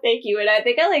my God, thank you. And I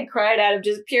think I like cried out of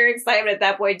just pure excitement at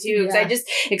that point too. Cause I just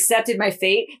accepted my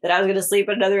fate that I was going to sleep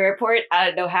at another airport. I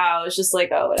don't know how. I was just like,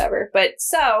 oh, whatever. But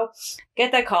so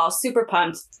get that call, super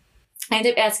pumped. I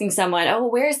ended up asking someone, oh,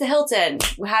 where's the Hilton?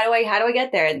 How do I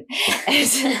get there? And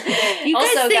you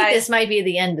guys also, think this might be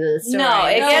the end of the story. No,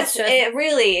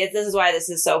 this is why this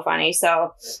is so funny.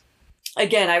 So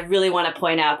again, I really want to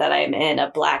point out that I'm in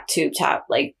a black tube top,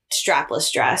 like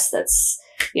strapless dress. That's,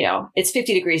 you know, it's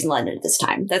 50 degrees in London at this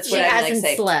time. That's what I like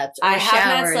say. I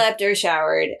have not slept or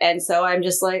showered. And so I'm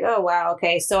just like, oh, wow.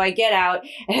 Okay. So I get out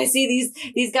and I see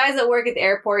these guys that work at the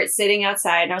airport sitting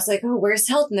outside. And I was like, oh, where's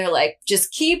Hilton? They're like,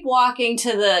 just keep walking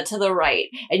to the right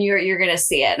and you're going to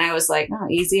see it. And I was like, oh,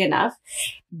 easy enough.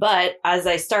 But as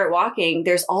I start walking,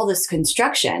 there's all this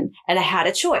construction and I had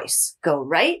a choice, go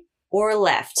right or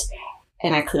left.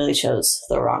 And I clearly chose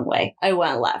the wrong way. I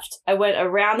went left. I went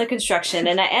around the construction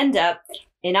and I end up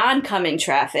in oncoming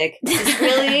traffic. This is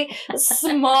really a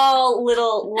small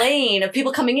little lane of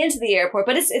people coming into the airport,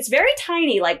 but it's very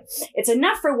tiny. Like, it's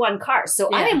enough for one car. So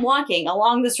I am walking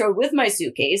along this road with my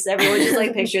suitcase. Everyone just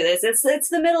like picture this. It's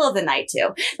the middle of the night too.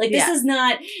 Like, this is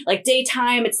not like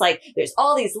daytime. It's like there's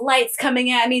all these lights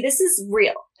coming at me. This is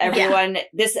real. Everyone, I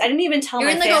didn't even tell You're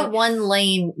my in like a one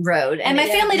lane road. and my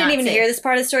family didn't even hear this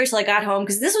part of the story till I got home,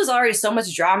 because this was already so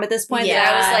much drama at this point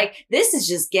that I was like, this is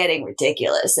just getting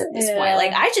ridiculous at this point.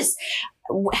 Like,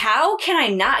 how can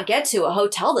I not get to a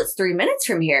hotel that's 3 minutes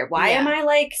from here? Why am I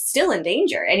like still in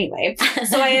danger? Anyway,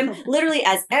 so I am literally,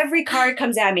 as every car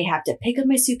comes at me, have to pick up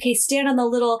my suitcase, stand on the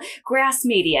little grass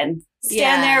median,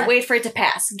 stand there, wait for it to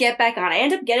pass, get back on. I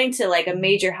end up getting to like a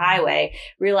major highway,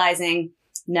 realizing,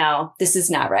 no, this is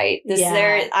not right.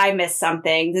 I missed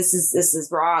something. This is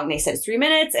wrong. They said it's 3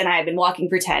 minutes and I've been walking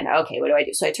for 10. Okay, what do I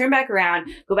do? So I turn back around,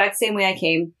 go back the same way I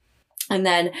came. And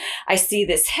then I see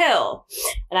this hill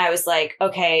and I was like,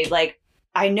 okay, like,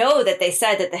 I know that they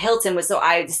said that the Hilton was, so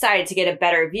I decided to get a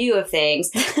better view of things.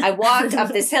 I walked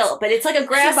up this hill, but it's like a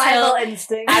grass hill.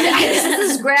 Instinct.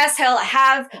 This is grass hill. I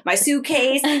have my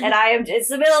suitcase and it's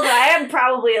the middle of it. I am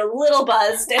probably a little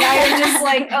buzzed and I am just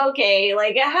like, okay,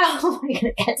 like, how am I going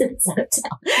to get to this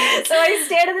hotel? So I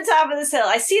stand at the top of this hill.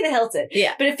 I see the Hilton,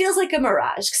 but it feels like a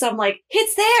mirage because I'm like,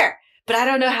 it's there. But I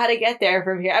don't know how to get there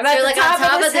from here. I'm at the top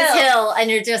of this hill, and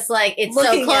you're just like, it's so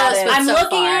close. I'm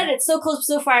looking at it. It's so close,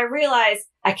 so far. I realize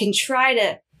I can try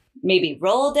to maybe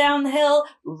roll down the hill,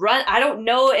 run. I don't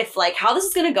know if like how this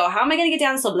is going to go. How am I going to get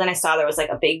down this hill? But then I saw there was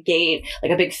like a big gate,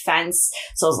 like a big fence.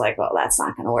 So I was like, well, that's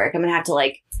not going to work. I'm going to have to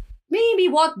like maybe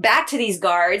walk back to these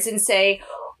guards and say,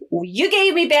 you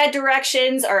gave me bad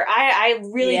directions, or I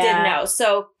really didn't know.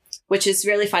 So, which is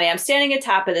really funny. I'm standing at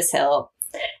top of this hill.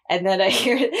 And then I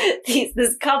hear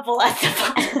this couple at the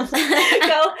bottom go,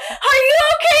 "Are you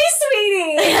okay,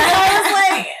 sweetie?" And I was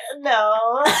like,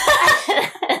 "No."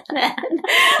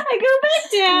 I go back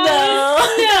down.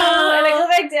 No. And I go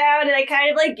back down and I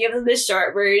kind of like give them the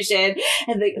short version.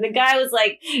 And the guy was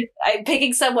like, I'm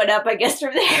picking someone up, I guess,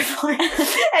 from the airport.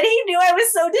 And he knew I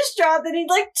was so distraught that he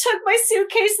like took my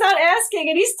suitcase not asking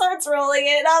and he starts rolling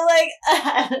it. And I'm like,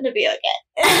 I'm going to be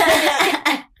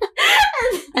okay.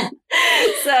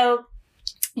 So,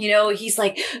 you know, he's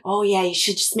like, oh yeah, you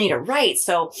should just made it right.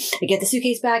 So I get the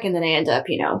suitcase back and then I end up,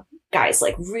 you know, guys,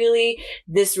 like really,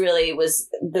 this really was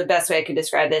the best way I could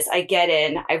describe this. I get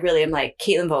in, I really am like,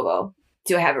 Kaitlin Vogel,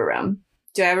 do I have a room?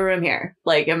 Do I have a room here?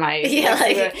 Like, am I? Yeah,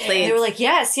 like, please. They were like,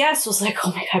 yes. I was like,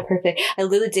 oh my God, perfect. I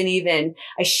literally didn't even,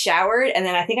 I showered and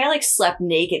then I think I like slept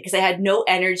naked because I had no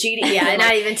energy to even. Yeah,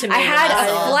 not even to move. I had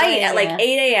a flight at like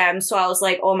 8 a.m. So I was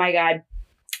like, oh my God,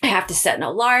 I have to set an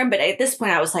alarm. But at this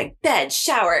point I was like, bed,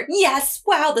 shower. Yes.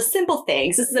 Wow. The simple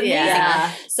things. This is amazing.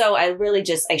 Yeah. So I really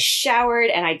I showered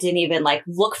and I didn't even like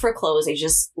look for clothes. I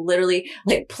just literally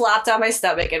like plopped on my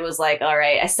stomach and was like, all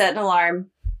right, I set an alarm.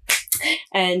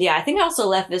 And yeah, I think I also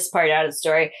left this part out of the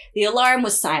story. The alarm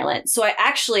was silent. So I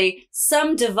actually,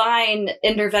 some divine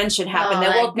intervention happened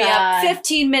that woke me up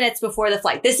 15 minutes before the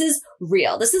flight. This is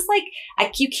real. This is like,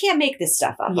 you can't make this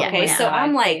stuff up. Yeah, okay. So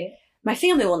I'm like, my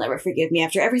family will never forgive me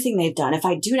after everything they've done if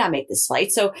I do not make this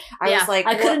flight. So I was like,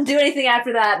 I couldn't do anything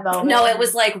after that moment. No, it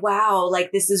was like, wow,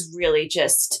 like this is really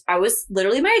just, I was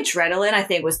literally, my adrenaline, I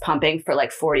think, was pumping for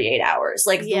like 48 hours,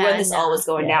 like when this all was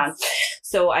going down.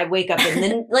 So I wake up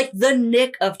in the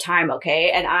nick of time. Okay.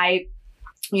 And I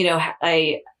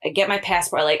get my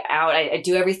passport out. I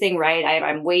do everything right.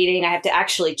 I'm waiting. I have to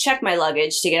actually check my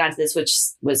luggage to get onto this, which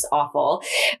was awful.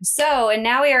 So, and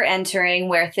now we are entering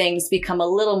where things become a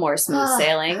little more smooth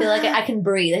sailing. I feel like I can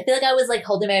breathe. I feel like I was like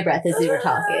holding my breath as we were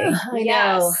talking.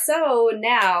 So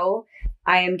now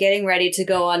I am getting ready to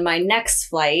go on my next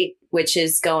flight, which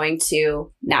is going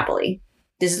to Napoli.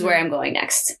 This is where I'm going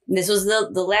next. This was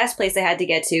the last place I had to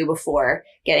get to before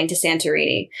getting to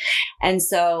Santorini. And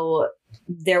so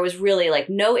there was really like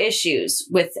no issues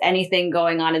with anything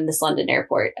going on in this London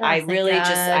airport. I really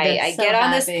I get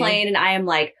on this plane and I am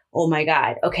like, oh my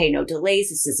God, okay, no delays.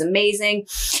 This is amazing.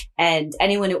 And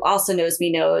anyone who also knows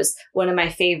me knows one of my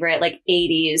favorite like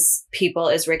 80s people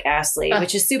is Rick Astley,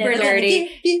 which is super nerdy.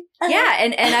 Yeah.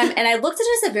 And I looked at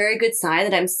it as a very good sign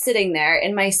that I'm sitting there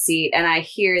in my seat and I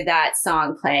hear that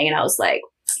song playing and I was like,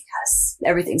 yes,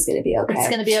 everything's going to be okay. It's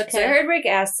going to be okay. So I heard Rick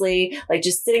Astley, like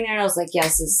just sitting there and I was like,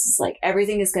 yes, this is like,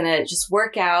 everything is going to just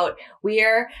work out.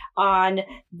 We're on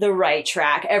the right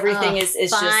track. Everything is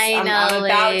just, I'm about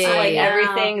to like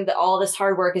everything, all this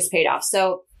hard work is paid off.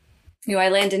 So I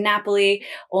landed in Napoli,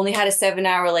 only had a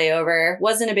 7-hour layover.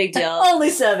 Wasn't a big deal. Only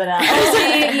 7 hours.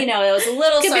 It was a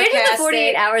little compared sarcastic. to the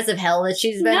 48 hours of hell that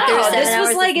she's been through. No, 7 this hours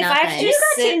was like is if I nothing. You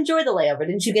got to enjoy the layover.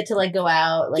 Didn't you get to like go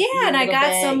out? Like, yeah, and I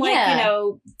got some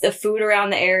the food around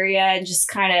the area and just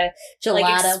kind of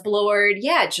like explored.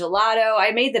 Yeah, gelato.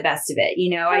 I made the best of it.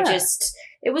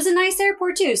 It was a nice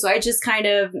airport too. So I just kind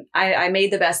of, I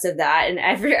made the best of that. And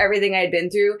everything I'd been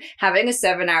through, having a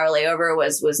 7-hour layover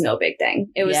was no big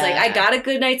thing. It was like, I got a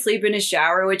good night's sleep in a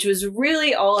shower, which was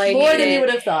really all I needed. More than you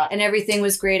would have thought. And everything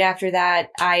was great after that.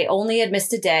 I only had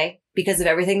missed a day because of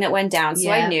everything that went down. So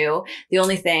I knew the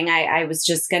only thing I was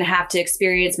just going to have to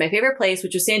experience my favorite place,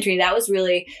 which was Santorini. That was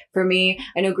really, for me,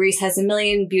 I know Greece has a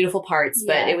million beautiful parts,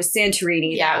 but it was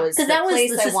Santorini. Yeah. That was the that was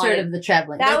place the sister I wanted. of the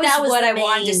traveling. That was what I the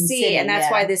wanted to main see. city, And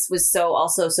that's why this was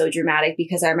also so dramatic,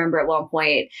 because I remember at one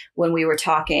point when we were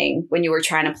talking, when you were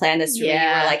trying to plan this for me, you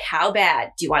were like, how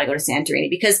bad do you want to go to Santorini?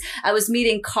 Because I was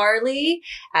meeting Carly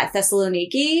at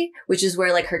Thessaloniki, which is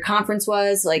where like her conference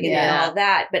was, like, and all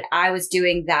that. But I was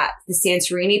doing the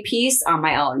Santorini piece on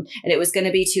my own, and it was going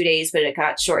to be 2 days, but it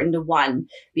got shortened to 1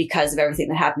 because of everything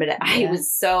that happened. But I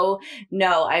was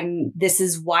this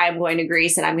is why I'm going to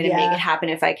Greece, and I'm going to make it happen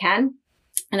if I can.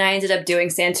 And I ended up doing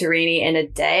Santorini in a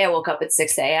day. I woke up at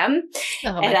 6 a.m.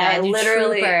 Oh my and God, I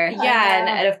literally,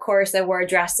 and of course I wore a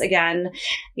dress again.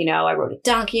 I rode a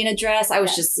donkey in a dress. I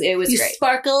was it was great.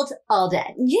 Sparkled all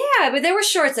day. Yeah, but there were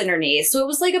shorts underneath. So it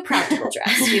was like a practical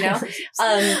dress,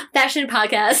 Fashion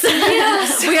podcast.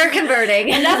 We are converting.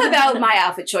 Enough about my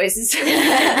outfit choices.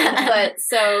 But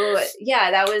so,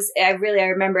 that was, I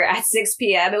remember at 6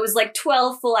 p.m., it was like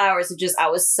 12 full hours of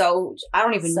I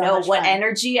don't even know what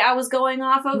energy I was going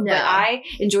off of, but I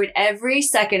enjoyed every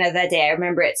second of that day. I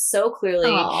remember it so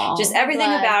clearly. Just everything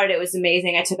about it was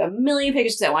amazing. I took a million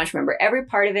pictures because I wanted to remember every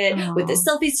part of it with the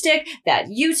selfie stick that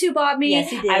you two bought me.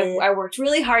 Yes, you did. I worked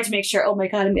really hard to make sure, oh my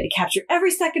God, I'm going to capture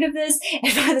every second of this.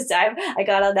 And by the time I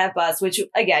got on that bus, which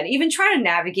again, even trying to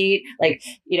navigate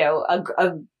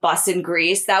a bus in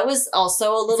Greece, that was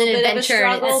also a little bit of a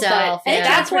struggle. But at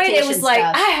that point, it was like,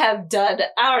 I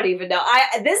don't even know.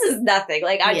 This is nothing.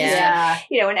 Like, I'm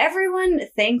just, and everyone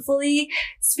thankfully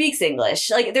speaks English.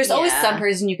 Like, there's always some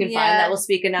person you can find that will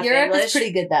speak enough Europe English. Is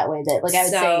pretty good that way. That, like, I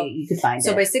would say you could find it.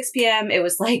 So by 6 p.m., it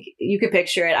was like, you could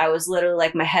picture it. I was literally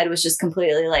like, my head was just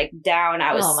completely like down.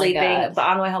 I was sleeping, but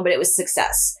on the way home, but it was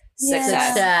success.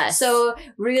 Success. So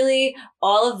really,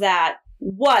 all of that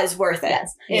was worth it.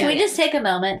 Yes. Can we just take a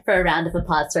moment for a round of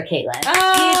applause for Kaitlin?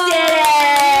 Oh, you did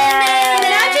it!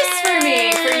 Not just for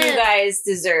me, for you guys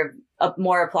deserve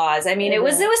more applause. I mean, it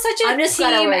was such a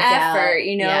team effort,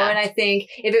 and I think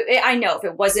if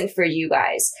it wasn't for you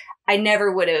guys, I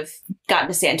never would have gotten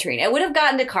to Santorini. I would have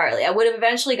gotten to Carly. I would have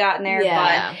eventually gotten there,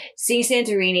 but seeing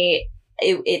Santorini,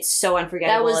 it's so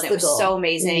unforgettable, and it was so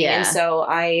amazing. And so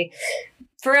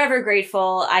forever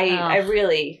grateful. I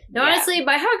really... No, honestly,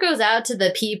 my heart goes out to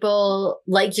the people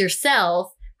like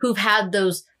yourself who've had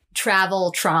those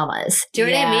travel traumas. Do you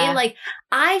know what I mean? Like,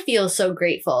 I feel so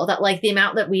grateful that, like, the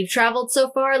amount that we've traveled so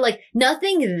far, like,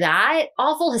 nothing that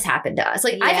awful has happened to us.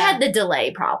 Like, I've had the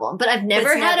delay problem, but I've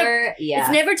never it's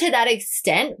never to that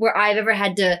extent where I've ever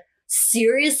had to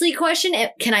seriously question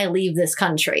it. Can I leave this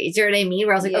country? Do you know what I mean?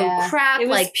 Where I was like, oh crap. It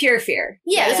was like pure fear.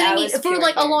 Yeah. So I mean, for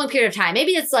like a long period of time,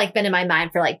 maybe it's like been in my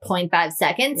mind for like 0.5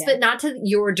 seconds, but not to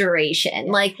your duration.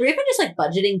 Like, or even just like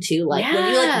budgeting too. Like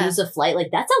when you like lose a flight, like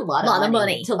that's a lot of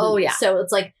money to lose. Oh yeah. So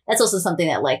it's like, that's also something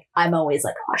that like, I'm always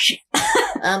like, oh shit.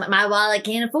 My wallet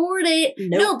can't afford it.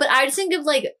 Nope. No, but I just think of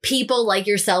like people like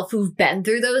yourself who've been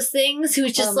through those things,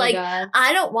 who's just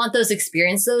I don't want those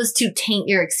experiences to taint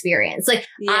your experience. Like,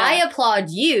 I applaud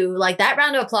you. Like, that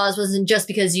round of applause wasn't just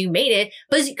because you made it,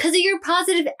 but because of your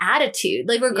positive attitude.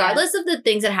 Like, regardless of the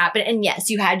things that happened, and yes,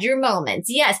 you had your moments.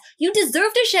 Yes, you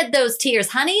deserve to shed those tears,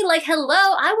 honey. Like, hello,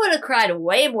 I would have cried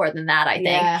way more than that, I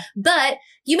think. But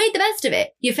you made the best of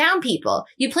it. You found people.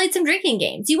 You played some drinking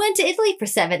games. You went to Italy for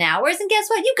 7 hours, and guess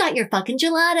what? You got your fucking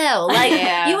gelato.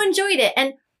 Like, you enjoyed it.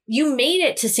 And you made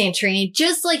it to Santorini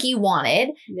just like you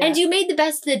wanted, and you made the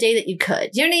best of the day that you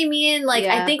could. You know what I mean? Like,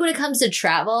 I think when it comes to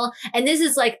travel, and this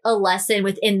is like a lesson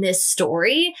within this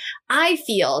story, I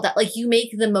feel that like you make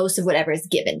the most of whatever is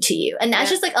given to you. And that's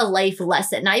just like a life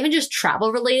lesson, not even just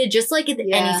travel related, just like in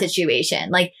any situation.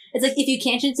 Like, it's like if you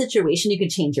can't change the situation, you can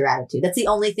change your attitude. That's the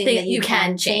only thing that you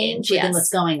can change within what's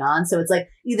going on. So it's like,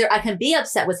 either I can be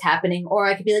upset what's happening, or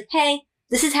I could be like, hey,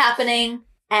 this is happening,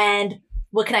 and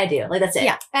what can I do? Like, that's it.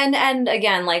 Yeah. And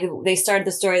again, like, they started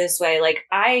the story this way. Like,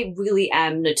 I really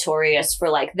am notorious for,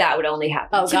 like, that would only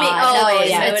happen to me. Oh,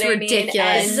 yeah. It's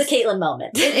ridiculous. This is a Kaitlin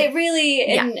moment. It really,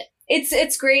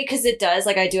 It's great because it does.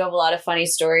 Like, I do have a lot of funny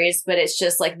stories, but it's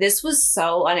just like, this was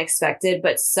so unexpected,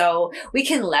 but so we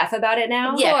can laugh about it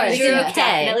now. Yeah, we you're can okay.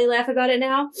 definitely laugh about it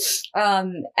now.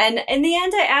 And in the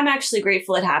end, I am actually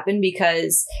grateful it happened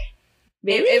because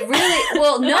it really,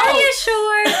 well, no. Are you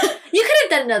sure? You could have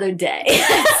done another day.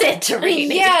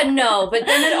 Santorini. Yeah, no, but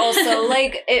then it also,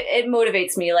 like, it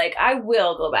motivates me. Like, I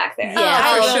will go back there. Yeah,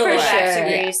 I for will sure. go back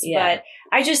to Yeah, Greece. yeah. But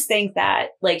I just think that,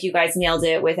 like, you guys nailed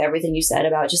it with everything you said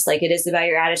about just, like, it is about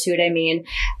your attitude. I mean,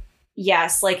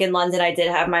 yes, like in London, I did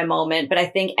have my moment, but I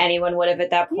think anyone would have at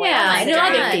that point. Yeah, I know,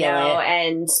 I didn't feel it.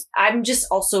 And I'm just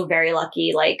also very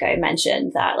lucky, like I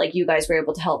mentioned, that like you guys were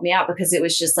able to help me out because it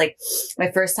was just like my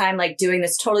first time like doing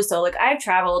this totally solo. Like I've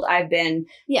traveled, I've been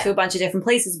to a bunch of different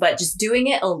places, but just doing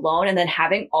it alone and then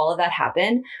having all of that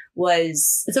happen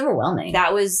it's overwhelming.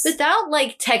 That was without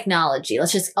like technology.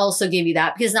 Let's just also give you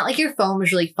that because it's not like your phone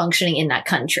was really functioning in that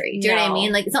country. Do you know what I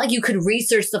mean? Like it's not like you could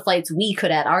research the flights we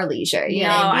could at our leisure. You know,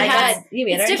 I had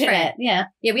it's different. Yeah,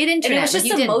 we had internet. And it was just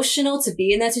emotional to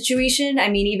be in that situation. I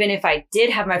mean, even if I did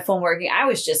have my phone working, I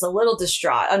was just a little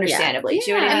distraught, understandably. Yeah.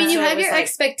 Do you know what I mean? I mean, you So have your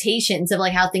expectations of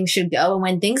like how things should go, and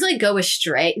when things like go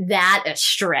astray,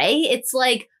 it's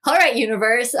like, all right,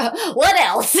 universe, what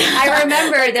else? I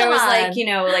remember like, there was on. like, you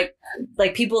know,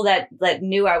 like people that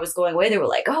knew I was going away. They were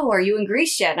like, "Oh, are you in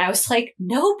Greece yet?" And I was like,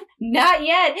 "Nope, not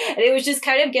yet." And it was just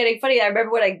kind of getting funny. I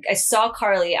remember when I saw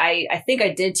Carly, I think I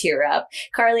did tear up.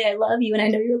 Carly, I love you, and I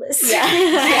know you're listening.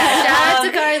 Yeah. Shout out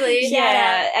to Carly.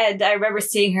 Yeah, and I remember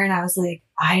seeing her, and I was like,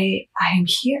 I am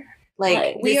here.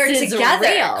 Like we are this is together,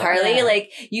 real. Carly. Yeah.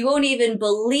 Like you won't even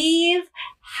believe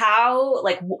how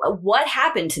what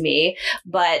happened to me,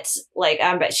 but like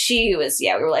but she was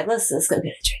we were like let's go get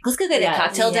a drink, let's go get a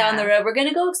cocktail down the road, we're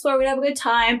gonna go explore, we're gonna have a good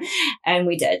time, and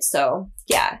we did. So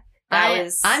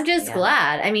I'm just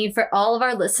glad. I mean, for all of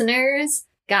our listeners,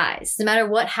 guys, no matter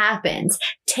what happens,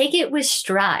 take it with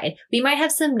stride. We might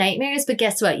have some nightmares, but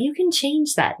guess what? You can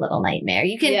change that little nightmare.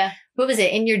 You can. What was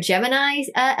it in your Gemini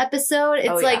episode?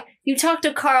 It's like you talk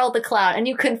to Carl the clown and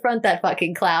you confront that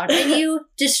fucking clown and you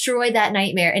destroy that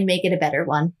nightmare and make it a better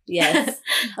one. Yes.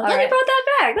 I'm glad you brought that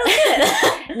back.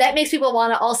 That's good. That makes people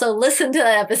want to also listen to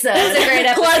that episode. It's a great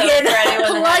episode.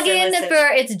 Plug in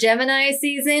for its Gemini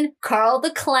season. Carl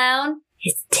the clown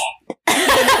is dead.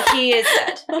 He is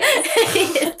dead. He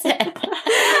is dead.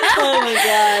 Oh my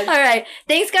God. All right.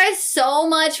 Thanks guys so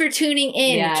much for tuning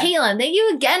in. Yeah. Caitlin, thank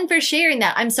you again for sharing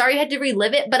that. I'm sorry you had to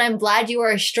relive it, but I'm glad you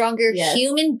are a stronger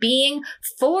human being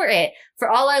for it. For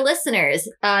all our listeners,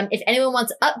 if anyone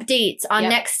wants updates on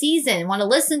next season, want to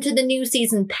listen to the new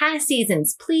season, past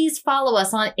seasons, please follow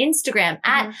us on Instagram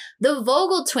at The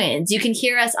Vogel Twins. You can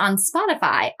hear us on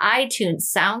Spotify,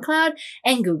 iTunes, SoundCloud,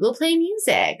 and Google Play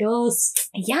Music.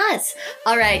 Yes.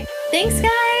 All right. Thanks,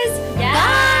 guys.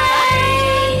 Bye.